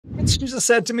Winston just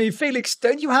said to me, Felix,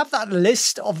 don't you have that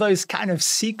list of those kind of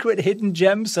secret hidden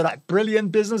gems, so like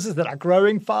brilliant businesses that are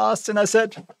growing fast? And I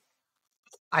said,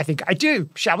 I think I do.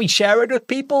 Shall we share it with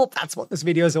people? That's what this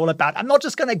video is all about. I'm not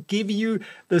just going to give you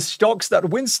the stocks that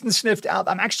Winston sniffed out.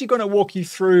 I'm actually going to walk you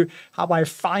through how I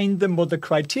find them, what the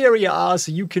criteria are,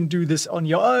 so you can do this on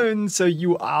your own, so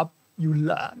you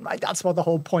learn, right? That's what the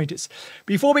whole point is.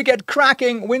 Before we get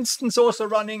cracking, Winston's also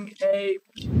running a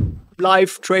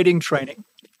live trading training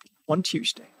on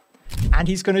Tuesday. And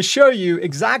he's going to show you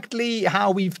exactly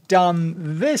how we've done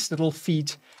this little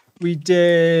feat. We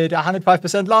did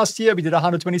 105% last year. We did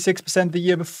 126% the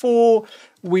year before.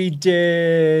 We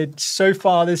did, so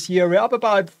far this year, we're up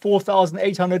about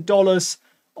 $4,800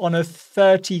 on a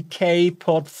 30K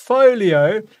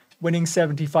portfolio, winning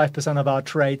 75% of our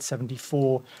trades,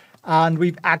 74. And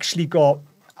we've actually got,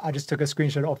 I just took a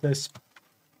screenshot of this.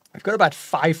 We've got about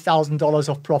 $5,000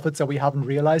 of profits that we haven't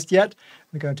realized yet.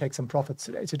 We're going to take some profits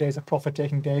today. Today's a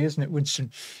profit-taking day, isn't it, Winston?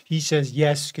 He says,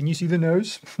 yes. Can you see the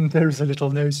nose? There's a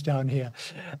little nose down here.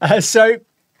 So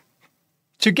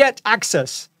to get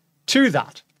access to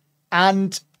that,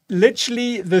 and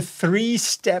literally the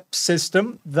 3-step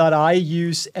system that I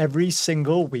use every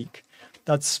single week,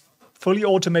 that's fully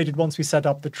automated once we set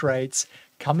up the trades,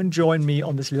 come and join me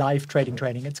on this live trading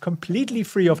training. It's completely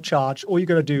free of charge. All you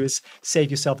got to do is save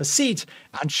yourself a seat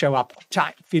and show up on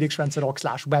time.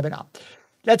 felixrenzer.com/webinar.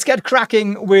 Let's get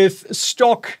cracking with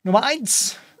stock number 1,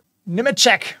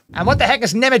 Nemetschek. And what the heck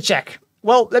is Nemetschek?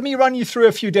 Well, let me run you through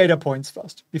a few data points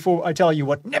first before I tell you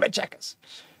what Nemetschek is.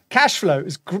 Cash flow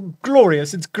is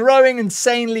glorious. It's growing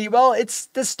insanely. Well,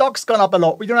 the stock's gone up a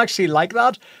lot. We don't actually like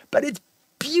that, but it's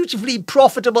beautifully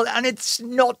profitable, and it's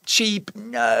not cheap.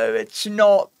 No, it's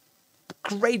not.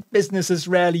 Great businesses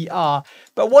rarely are.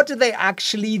 But what do they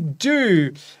actually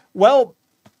do? Well,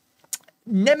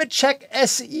 Nemetschek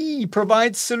SE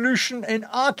provides solution in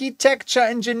architecture,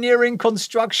 engineering,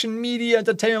 construction, media,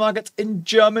 entertainment markets in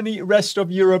Germany, rest of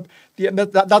Europe.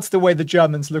 That's the way the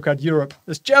Germans look at Europe.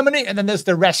 There's Germany, and then there's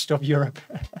the rest of Europe.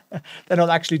 They're not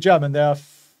actually German. They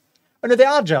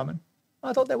are German.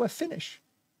 I thought they were Finnish.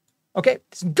 Okay,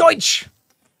 it's Deutsch.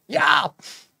 Yeah,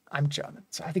 I'm German,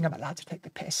 so I think I'm allowed to take the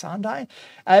piss, aren't I?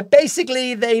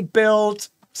 Basically, they build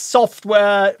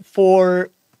software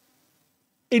for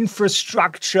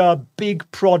infrastructure, big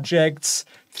projects,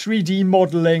 3D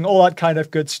modeling, all that kind of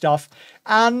good stuff.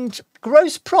 And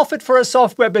gross profit for a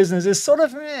software business is sort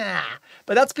of,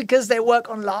 but that's because they work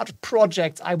on large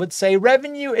projects, I would say.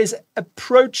 Revenue is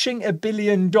approaching $1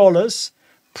 billion.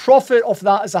 Profit of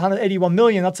that is 181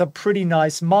 million. That's a pretty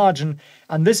nice margin.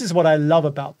 And this is what I love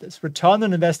about this. Return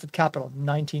on invested capital,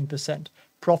 19%.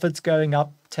 Profits going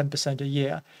up 10% a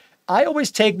year. I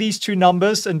always take these two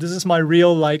numbers, and this is my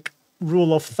real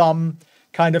rule of thumb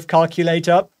kind of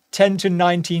calculator. 10 to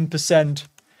 19%.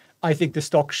 I think the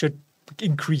stock should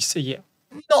increase a year.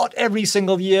 Not every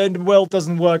single year. The world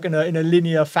doesn't work in a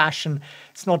linear fashion.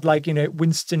 It's not like,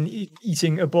 Winston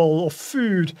eating a bowl of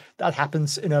food. That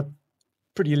happens in a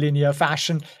pretty linear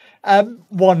fashion.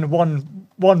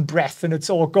 One breath and it's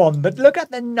all gone. But look at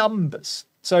the numbers.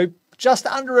 So just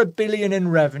under $1 billion in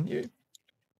revenue,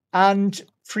 and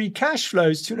free cash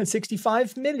flows,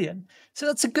 265 million. So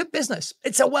that's a good business.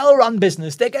 It's a well-run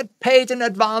business. They get paid in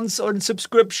advance or in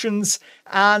subscriptions,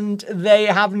 and they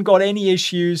haven't got any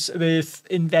issues with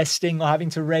investing or having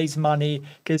to raise money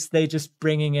because they're just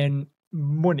bringing in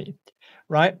money,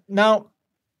 right? Now,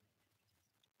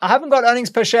 I haven't got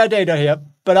earnings per share data here,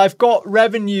 but I've got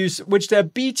revenues, which they're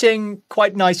beating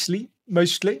quite nicely,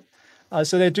 mostly.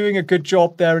 So they're doing a good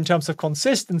job there in terms of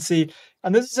consistency.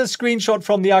 And this is a screenshot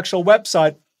from the actual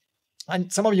website.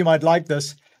 And some of you might like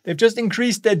this. They've just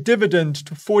increased their dividend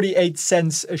to 48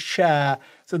 cents a share.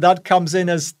 So that comes in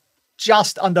as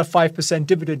just under 5%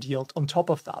 dividend yield on top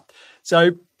of that.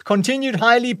 So continued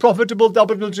highly profitable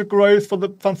double-digit growth for the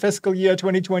fiscal year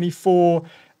 2024.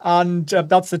 And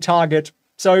that's the target.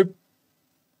 So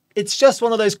it's just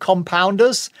one of those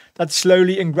compounders that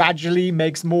slowly and gradually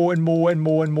makes more and more and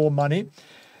more and more money.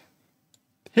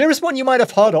 Here is one you might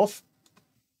have heard of.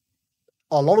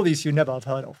 A lot of these you never have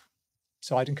heard of.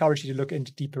 So I'd encourage you to look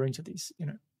deeper into these.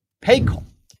 Paycom.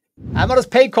 And what does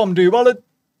Paycom do? Well, it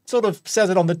sort of says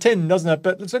it on the tin, doesn't it?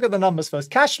 But let's look at the numbers first.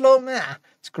 Cash flow,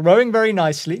 it's growing very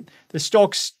nicely. The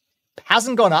stock's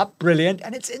hasn't gone up, brilliant,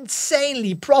 and it's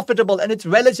insanely profitable, and it's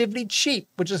relatively cheap,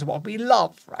 which is what we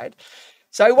love, right?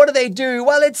 So what do?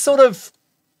 Well, it's sort of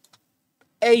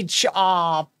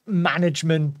HR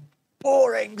management,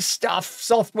 boring stuff,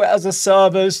 software as a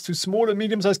service to small and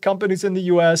medium-sized companies in the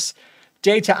US,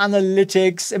 data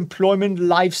analytics, employment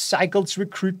life cycles,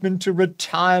 recruitment to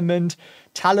retirement,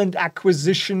 talent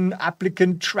acquisition,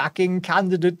 applicant tracking,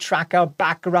 candidate tracker,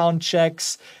 background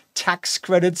checks, tax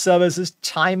credit services,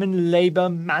 time and labor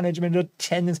management,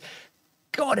 attendance.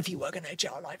 God, if you work in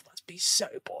HR, life must be so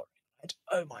boring.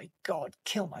 Oh my God,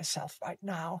 kill myself right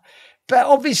now. But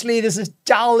obviously this is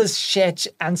dull as shit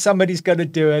and somebody's going to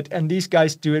do it. And these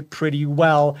guys do it pretty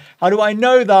well. How do I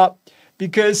know that?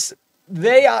 Because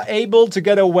they are able to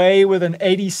get away with an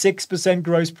 86%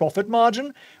 gross profit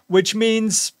margin, which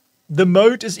means the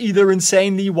moat is either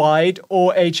insanely wide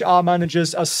or HR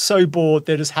managers are so bored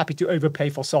they're just happy to overpay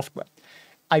for software.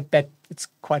 I bet it's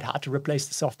quite hard to replace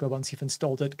the software once you've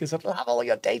installed it because it'll have all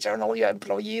your data and all your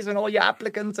employees and all your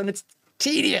applicants, and it's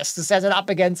tedious to set it up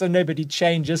again so nobody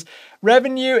changes.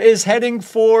 Revenue is heading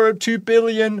for 2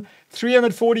 billion,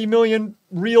 340 million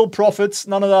real profits,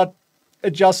 none of that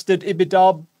adjusted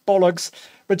EBITDA bollocks.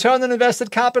 Return on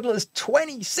invested capital is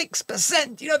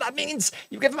 26%. You know what that means?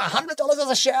 You give them $100 as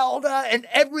a shareholder, and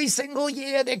every single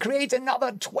year they create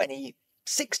another $26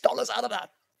 out of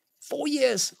that. 4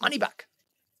 years, money back.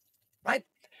 Right?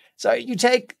 So you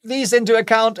take these into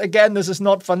account. Again, this is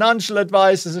not financial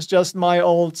advice. This is just my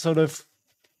old sort of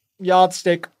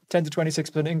yardstick, 10 to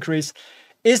 26% increase.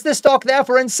 Is the stock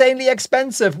therefore insanely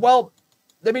expensive? Well,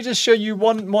 let me just show you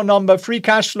one more number. Free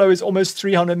cash flow is almost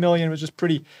 300 million, which is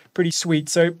pretty sweet.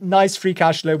 So nice free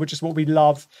cash flow, which is what we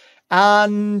love.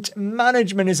 And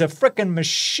management is a freaking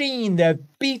machine. They're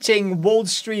beating Wall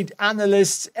Street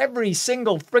analysts every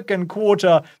single freaking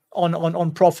quarter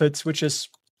on profits, which is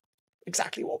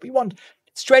exactly what we want.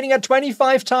 It's trading at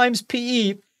 25 times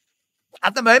PE.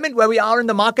 At the moment, where we are in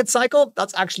the market cycle,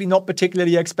 that's actually not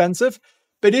particularly expensive.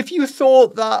 But if you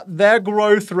thought that their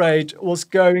growth rate was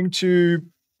going to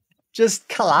just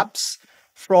collapse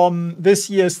from this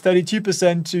year's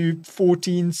 32% to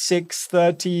 14, 6,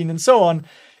 13, and so on,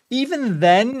 even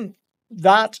then,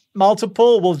 that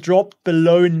multiple will drop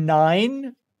below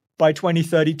 9 by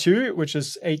 2032, which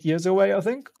is 8 years away, I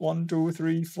think. 1, 2,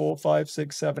 3, 4, 5,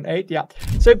 6, 7, 8. Yeah.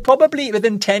 So probably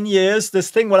within 10 years,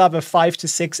 this thing will have a 5 to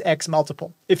 6x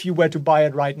multiple if you were to buy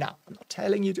it right now. I'm not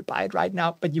telling you to buy it right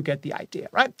now, but you get the idea,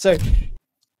 right? So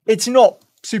it's not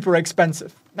super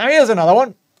expensive. Now here's another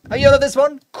one. Have you heard of this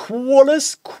one?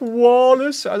 Qualys.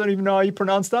 I don't even know how you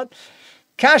pronounce that.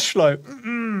 Cash flow,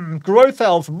 growth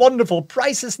health, wonderful.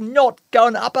 Price has not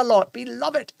gone up a lot. We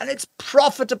love it. And it's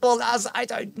profitable as, I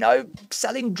don't know,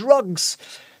 selling drugs.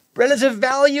 Relative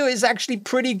value is actually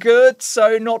pretty good,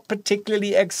 so not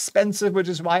particularly expensive, which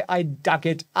is why I dug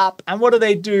it up. And what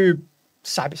do?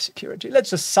 Cybersecurity.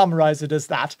 Let's just summarize it as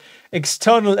that.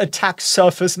 External attack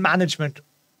surface management.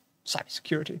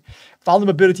 Cybersecurity.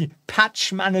 Vulnerability,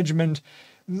 patch management,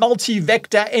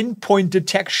 multi-vector endpoint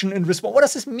detection and response. What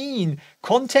does this mean?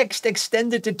 Context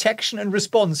extended detection and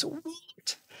response.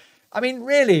 What? I mean,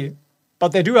 really?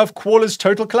 But they do have Qualys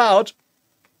Total Cloud.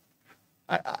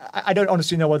 I don't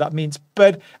honestly know what that means,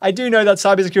 but I do know that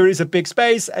cybersecurity is a big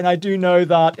space, and I do know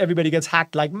that everybody gets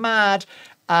hacked like mad,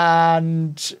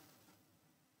 and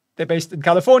they're based in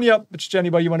California, which is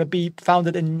anywhere you want to be,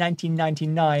 founded in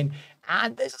 1999.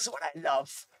 And this is what I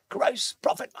love. Gross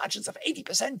profit margins of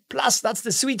 80% plus. That's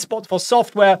the sweet spot for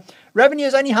software. Revenue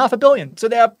is only $500 million. So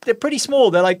they're pretty small.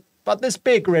 They're like about this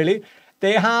big, really.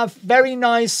 They have very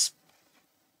nice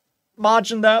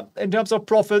margin there in terms of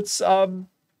profits. And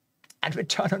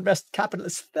return on invested capital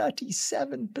is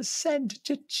 37%.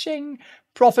 Cha-ching.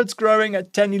 Profits growing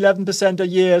at 10, 11% a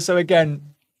year. So again,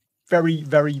 very,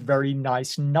 very, very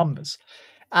nice numbers.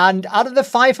 And out of the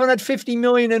 550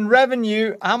 million in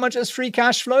revenue, how much is free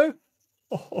cash flow?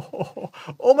 Oh,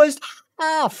 almost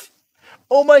half.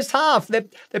 Almost half. They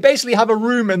basically have a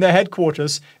room in their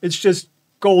headquarters. It's just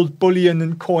gold bullion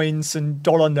and coins and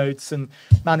dollar notes, and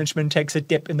management takes a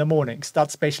dip in the mornings.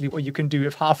 That's basically what you can do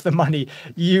if half the money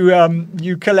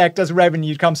you collect as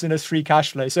revenue comes in as free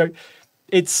cash flow. So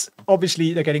it's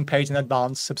obviously they're getting paid in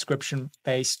advance,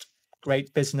 subscription-based,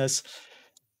 great business.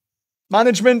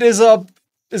 Management is a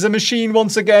machine,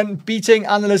 once again, beating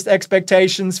analyst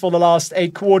expectations for the last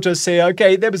 8 quarters here.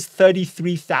 Okay, there was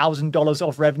 $33,000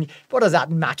 of revenue. What does that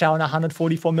matter on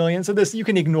 144 million? So you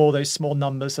can ignore those small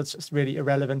numbers. That's just really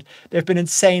irrelevant. They've been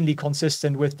insanely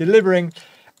consistent with delivering.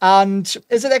 And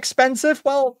is it expensive?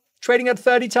 Well, trading at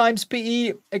 30 times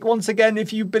PE. Once again,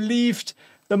 if you believed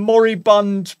the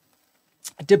moribund,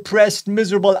 depressed,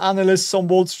 miserable analysts on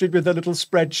Wall Street with their little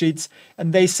spreadsheets,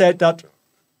 and they said that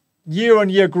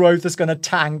year-on-year growth is going to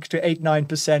tank to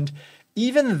 8-9%.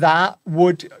 Even that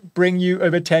would bring you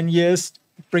over 10 years,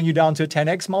 bring you down to a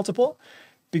 10x multiple,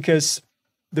 because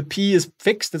the P is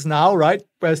fixed as now, right?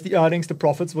 Whereas the earnings, the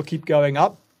profits will keep going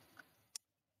up.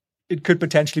 it could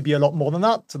potentially be a lot more than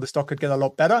that. So the stock could get a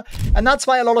lot better. And that's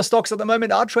why a lot of stocks at the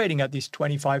moment are trading at these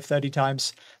 25, 30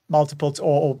 times multiples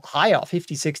or higher,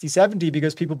 50, 60, 70,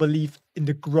 because people believe in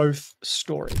the growth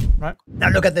story, right? Now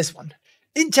look at this one.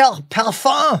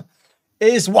 Interparfum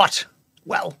is what?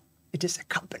 Well, it is a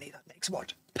company that makes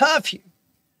what? Perfume.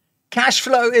 Cash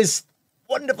flow is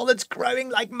wonderful. It's growing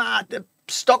like mad. The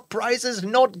stock price has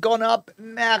not gone up,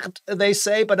 merde, they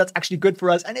say, but that's actually good for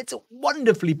us. And it's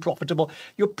wonderfully profitable.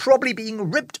 You're probably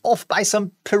being ripped off by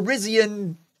some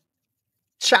Parisian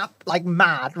chap like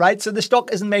mad, right? So the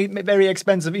stock isn't made very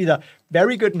expensive either.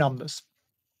 Very good numbers.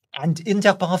 And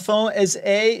Interparfum SA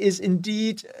is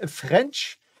indeed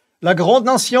French. La Grande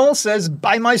Nation says,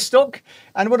 buy my stock.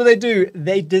 And what do?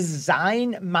 They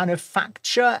design,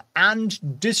 manufacture,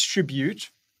 and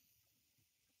distribute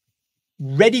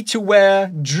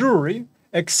ready-to-wear jewelry,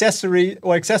 accessory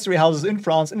houses in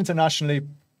France and internationally,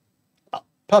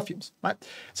 perfumes, right?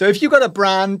 So if you've got a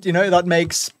brand, that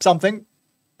makes something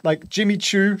like Jimmy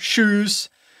Choo shoes,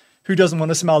 who doesn't want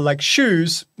to smell like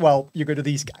shoes? Well, you go to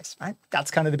these guys, right? That's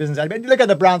kind of the business. But look at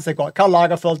the brands they've got. Karl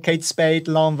Lagerfeld, Kate Spade,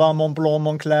 Lanvin, Montblanc,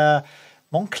 Montclair.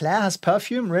 Montclair has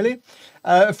perfume, really?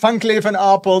 Van Cleef &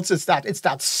 Arpels, it's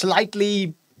that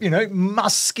slightly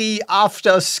musky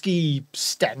after ski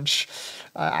stench.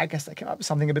 I guess they came up with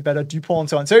something a bit better, DuPont and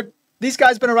so on. So these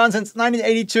guys have been around since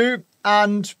 1982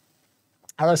 and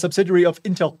are a subsidiary of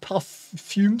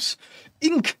Interparfums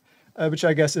Inc., which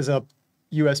I guess is a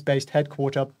US-based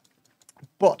headquarter.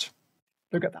 But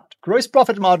look at that. Gross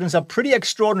profit margins are pretty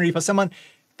extraordinary for someone.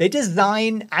 They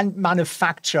design and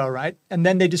manufacture, right? And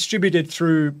then they distribute it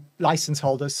through license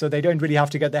holders. So they don't really have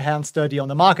to get their hands dirty on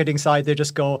the marketing side. They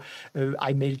just go,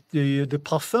 I made the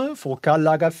parfum for Karl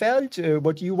Lagerfeld.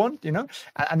 What do you want?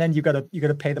 And then you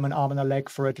gotta pay them an arm and a leg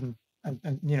for it, and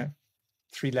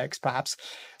 3 legs perhaps.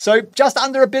 So just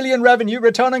under $1 billion revenue.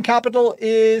 Return on capital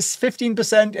is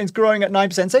 15% and it's growing at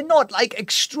 9%. So not like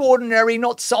extraordinary,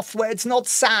 not software. It's not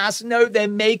SaaS. No, they're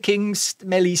making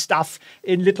smelly stuff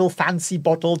in little fancy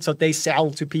bottles that they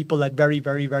sell to people at very,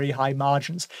 very, very high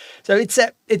margins. So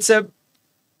it's an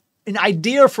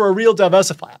idea for a real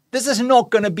diversifier. This is not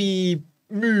going to be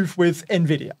move with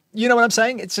NVIDIA. You know what I'm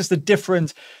saying? It's just a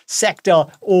different sector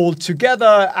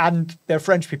altogether, and there are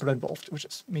French people involved, which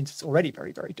means it's already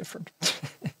very, very different.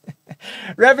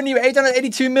 Revenue,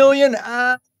 882 million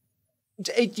and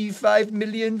 85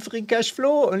 million free cash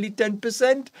flow, only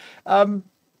 10%.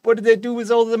 What do they do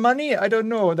with all the money? I don't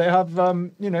know. They have,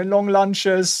 long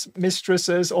lunches,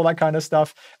 mistresses, all that kind of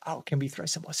stuff. Oh, can we throw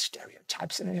some more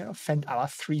stereotypes in and offend our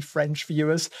 3 French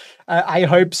viewers? I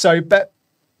hope so, but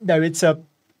no, it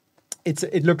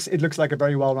looks like a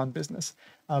very well-run business.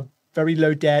 Very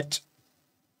low debt.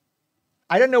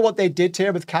 I don't know what they did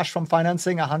here with cash from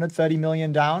financing, 130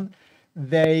 million down.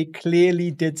 They clearly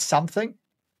did something,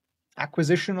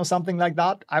 acquisition or something like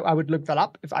that. I would look that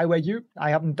up if I were you.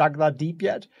 I haven't dug that deep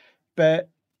yet, but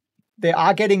they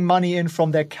are getting money in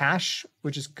from their cash,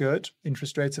 which is good.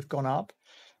 Interest rates have gone up.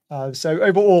 So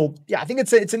overall, I think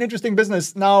it's an interesting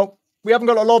business. Now, we haven't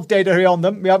got a lot of data here on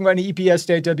them. We haven't got any EPS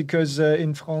data because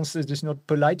in France it is not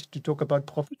polite to talk about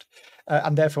profit,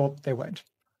 and therefore they won't.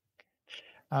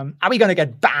 Are we going to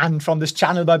get banned from this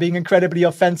channel by being incredibly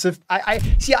offensive? I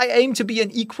aim to be an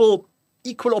equal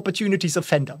opportunities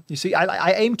offender. You see,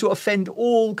 I aim to offend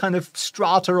all kind of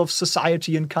strata of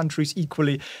society and countries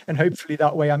equally, and hopefully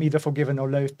that way I'm either forgiven or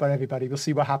loathed by everybody. We'll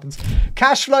see what happens.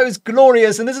 Cash flow is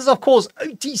glorious, and this is, of course,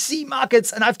 OTC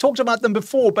markets, and I've talked about them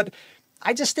before, but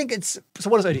I just think so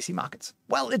what is OTC markets?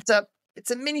 Well, it's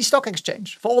a mini stock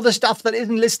exchange for all the stuff that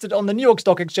isn't listed on the New York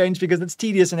Stock Exchange because it's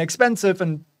tedious and expensive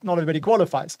and not everybody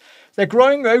qualifies. They're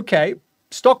growing okay.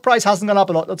 Stock price hasn't gone up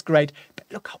a lot. That's great. But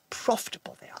look how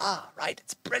profitable they are, right?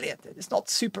 It's brilliant. It's not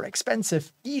super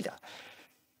expensive either.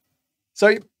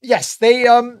 So yes, they,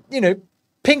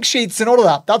 Pink Sheets and all of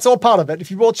that. That's all part of it.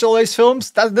 If you watch all those films,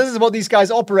 this is what these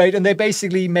guys operate, and they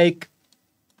basically make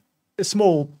a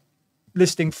small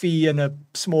listing fee and a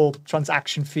small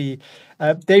transaction fee.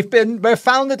 They're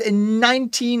founded in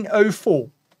 1904.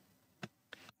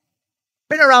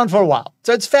 Been around for a while.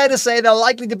 So it's fair to say they're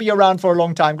likely to be around for a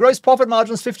long time. Gross profit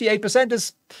margins, 58%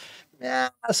 is, I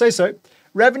say so.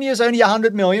 Revenue is only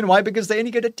 100 million. Why? Because they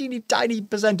only get a teeny tiny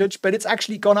percentage, but it's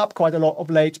actually gone up quite a lot of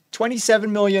late.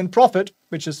 27 million profit,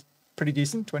 which is pretty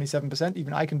decent, 27%.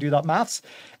 Even I can do that maths.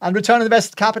 And return on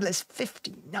invested capital is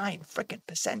 59 freaking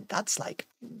percent. That's like,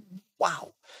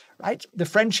 wow, right? The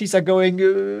Frenchies are going,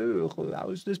 how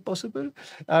is this possible?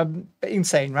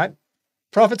 Insane, right?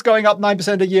 Profits going up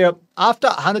 9% a year after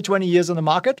 120 years on the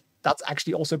market. That's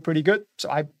actually also pretty good. So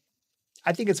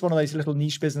I think it's one of those little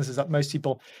niche businesses that most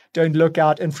people don't look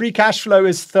at. And free cash flow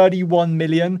is 31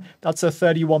 million. That's a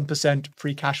 31%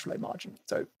 free cash flow margin.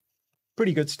 So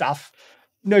pretty good stuff.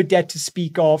 No debt to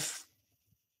speak of.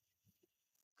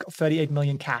 Got 38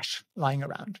 million cash lying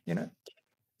around,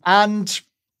 And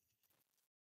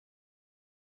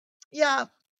yeah,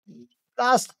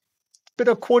 last bit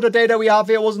of quarter data we have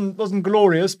here wasn't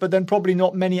glorious, but then probably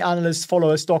not many analysts follow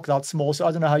a stock that small. So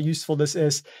I don't know how useful this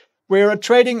is. We're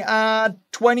trading at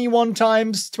 21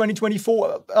 times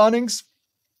 2024 earnings.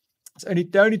 It's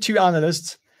only two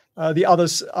analysts. The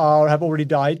others have already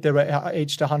died. They were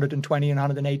aged 120 and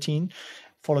 118.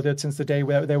 Followed it since the day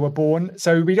where they were born.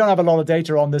 So we don't have a lot of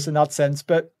data on this in that sense.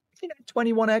 But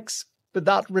 21x with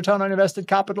that return on invested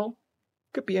capital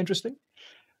could be interesting.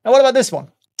 Now, what about this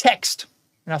one? Text.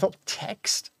 And I thought,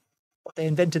 text? What, they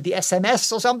invented the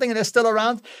SMS or something and they're still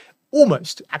around?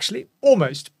 Almost, actually,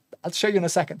 almost. I'll show you in a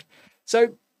second.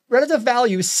 So relative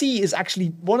value, C, is actually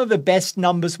one of the best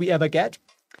numbers we ever get.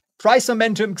 Price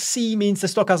momentum, C, means the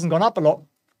stock hasn't gone up a lot.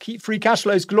 Free cash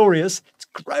flow is glorious. It's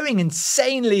growing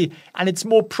insanely and it's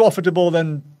more profitable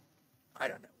than, I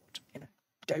don't know what,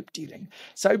 dope dealing.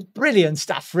 So brilliant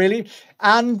stuff, really.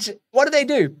 And what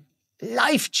do?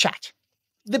 Live chat.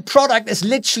 The product is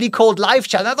literally called live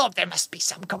chat. I thought there must be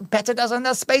some competitors in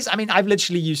that space. I mean, I've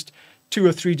literally used 2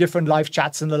 or 3 different live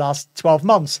chats in the last 12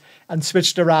 months and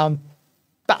switched around.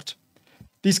 But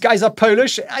these guys are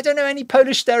Polish. I don't know any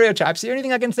Polish stereotypes. The only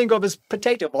thing I can think of is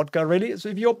potato vodka, really. So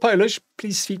if you're Polish,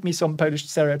 please feed me some Polish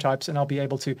stereotypes and I'll be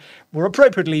able to more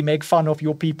appropriately make fun of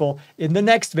your people in the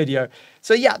next video.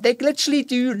 So yeah, they literally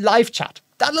do live chat.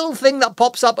 That little thing that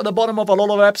pops up at the bottom of a lot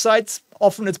of websites,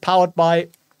 often it's powered by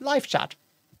live chat.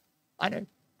 I know,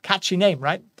 catchy name,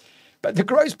 right? But the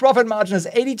gross profit margin is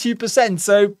 82%.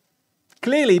 So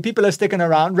clearly people are sticking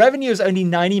around. Revenue is only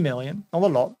 90 million, not a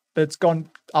lot, but it's gone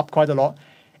up quite a lot.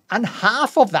 And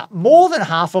half of that, more than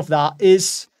half of that,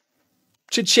 is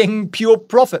cha-ching pure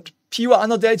profit, pure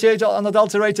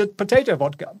unadulterated potato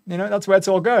vodka. That's where it's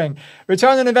all going.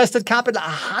 Return on invested capital,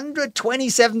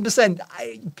 127%.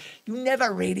 You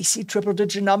never really see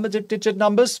triple-digit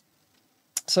numbers.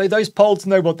 So those Poles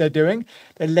know what they're doing.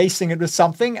 They're lacing it with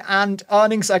something, and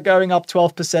earnings are going up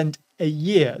 12% a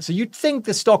year. So you'd think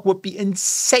the stock would be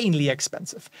insanely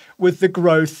expensive with the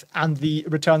growth and the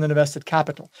return on invested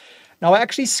capital. Now, I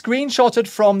actually screenshotted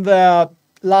from their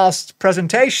last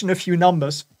presentation a few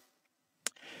numbers.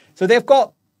 So they've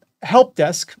got help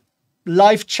desk,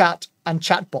 live chat, and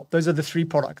chatbot. Those are the 3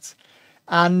 products.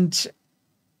 And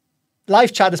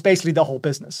live chat is basically the whole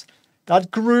business.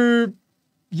 That grew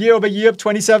year over year,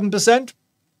 27%,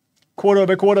 quarter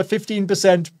over quarter,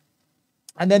 15%.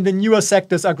 And then the newer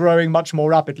sectors are growing much more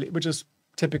rapidly, which is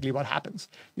typically what happens.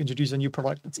 You introduce a new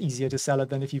product, it's easier to sell it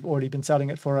than if you've already been selling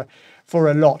it for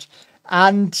a lot.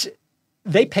 And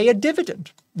they pay a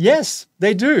dividend. Yes,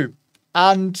 they do.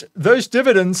 And those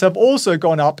dividends have also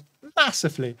gone up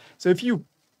massively. So if you're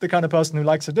the kind of person who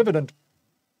likes a dividend,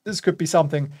 this could be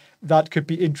something that could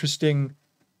be interesting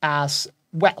as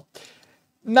well.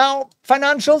 Now,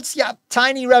 financials, yeah,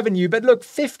 tiny revenue, but look,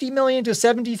 50 million to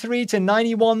 73 to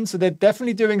 91. So they're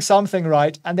definitely doing something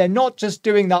right. And they're not just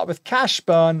doing that with cash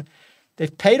burn.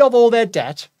 They've paid off all their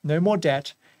debt, no more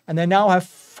debt. And they now have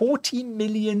 40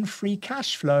 million free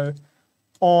cash flow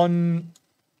on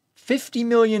 50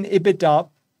 million EBITDA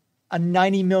and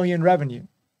 90 million revenue.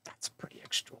 That's pretty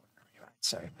extraordinary, right?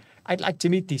 So I'd like to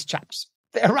meet these chaps.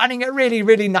 They're running a really,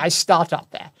 really nice startup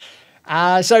there.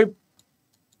 So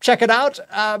check it out.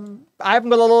 I haven't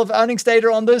got a lot of earnings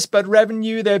data on this, but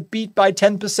revenue, they're beat by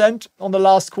 10% on the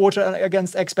last quarter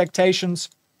against expectations.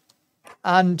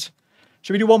 And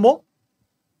should we do one more?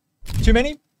 Too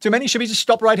many? Too many? Should we just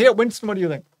stop right here? Winston, what do you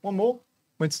think? One more?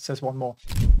 Winston says one more.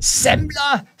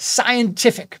 Semler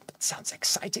Scientific. That sounds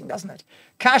exciting, doesn't it?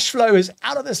 Cash flow is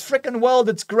out of this freaking world.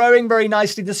 It's growing very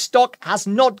nicely. The stock has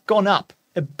not gone up.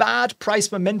 A bad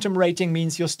price momentum rating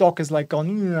means your stock is like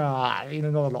gone, not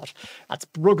a lot. That's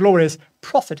glorious.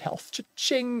 Profit health,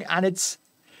 cha-ching. And it's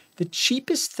the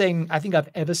cheapest thing I think I've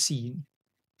ever seen.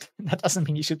 That doesn't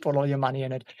mean you should put all your money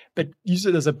in it, but use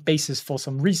it as a basis for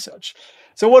some research.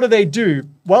 So what do?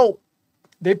 Well,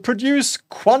 they produce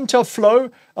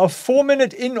QuantaFlow, a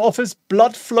 4-minute in-office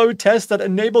blood flow test that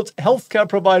enables healthcare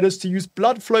providers to use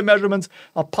blood flow measurements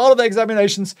as part of their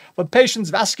examinations for patients'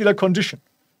 vascular condition.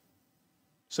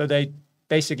 So they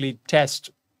basically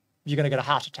test you're going to get a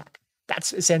heart attack.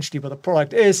 That's essentially what the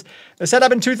product is. They're set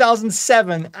up in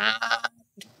 2007.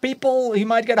 People who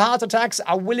might get heart attacks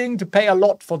are willing to pay a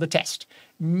lot for the test.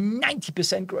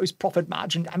 90% gross profit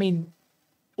margin. I mean,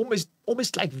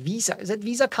 almost like Visa. Is it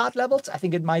Visa card levels? I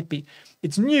think it might be.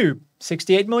 It's new,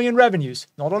 68 million revenues,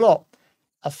 not a lot.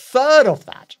 A third of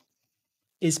that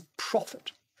is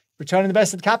profit. Return on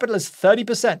invested capital is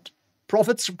 30%.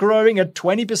 Profits growing at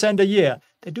 20% a year.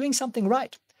 They're doing something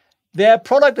right. Their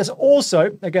product is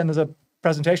also, again, there's a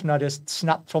presentation I just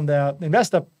snapped from their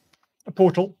investor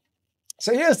portal.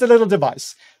 So here's the little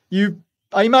device.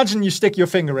 I imagine you stick your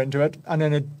finger into it and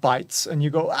then it bites and you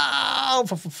go, ow,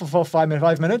 for 5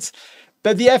 minutes.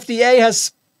 But the FDA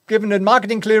has given it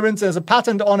marketing clearance. There's a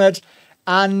patent on it.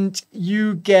 And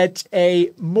you get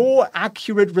a more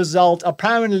accurate result,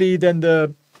 apparently, than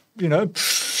the,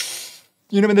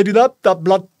 when they do that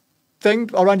blood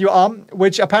thing around your arm,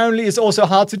 which apparently is also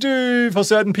hard to do for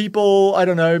certain people. I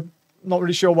don't know, not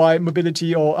really sure why,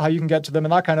 mobility or how you can get to them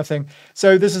and that kind of thing.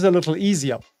 So this is a little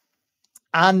easier.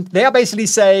 And they are basically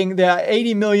saying there are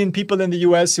 80 million people in the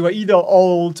US who are either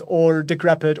old or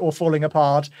decrepit or falling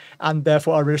apart and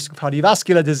therefore are at risk of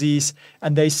cardiovascular disease.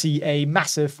 And they see a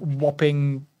massive,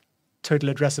 whopping,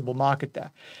 total addressable market there.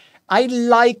 I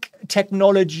like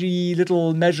technology,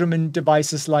 little measurement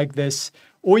devices like this.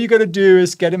 All you got to do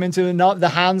is get them into the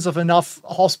hands of enough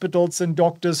hospitals and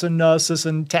doctors and nurses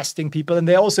and testing people. And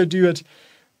they also do it.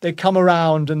 They come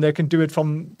around and they can do it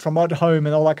from at home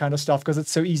and all that kind of stuff because it's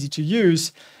so easy to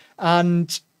use.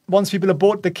 And once people have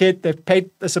bought the kit, they've paid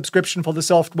the subscription for the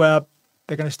software,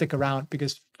 they're going to stick around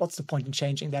because what's the point in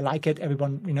changing? They like it.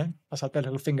 Everyone, has had their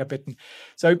little finger bitten.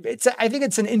 So I think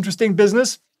it's an interesting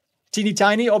business. Teeny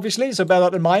tiny, obviously. So bear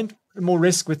that in mind. More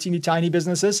risk with teeny tiny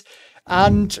businesses.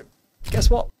 And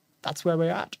guess what? That's where we're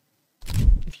at.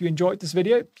 If you enjoyed this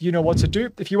video, you know what to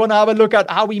do. If you want to have a look at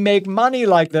how we make money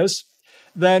like this,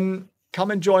 then come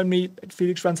and join me at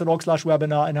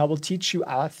felixfriends.org/webinar, and I will teach you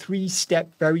our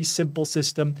 3-step, very simple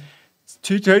system. It's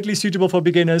totally suitable for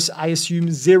beginners. I assume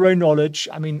zero knowledge.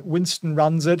 I mean, Winston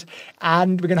runs it,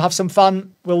 and we're going to have some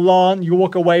fun. We'll learn. You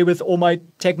walk away with all my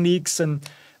techniques and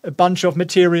a bunch of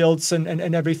materials and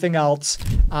everything else,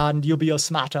 and you'll be a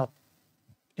smarter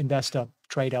investor,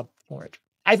 trader for it.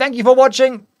 I thank you for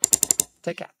watching.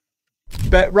 Take care.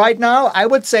 But right now, I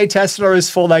would say Tesla is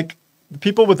for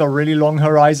people with a really long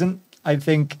horizon. I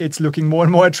think it's looking more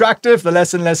and more attractive, the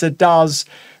less and less it does.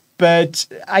 But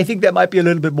I think there might be a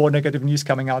little bit more negative news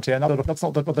coming out here. That's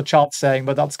not what the chart's saying,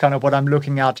 but that's kind of what I'm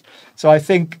looking at. So I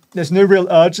think there's no real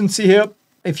urgency here.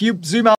 If you zoom out,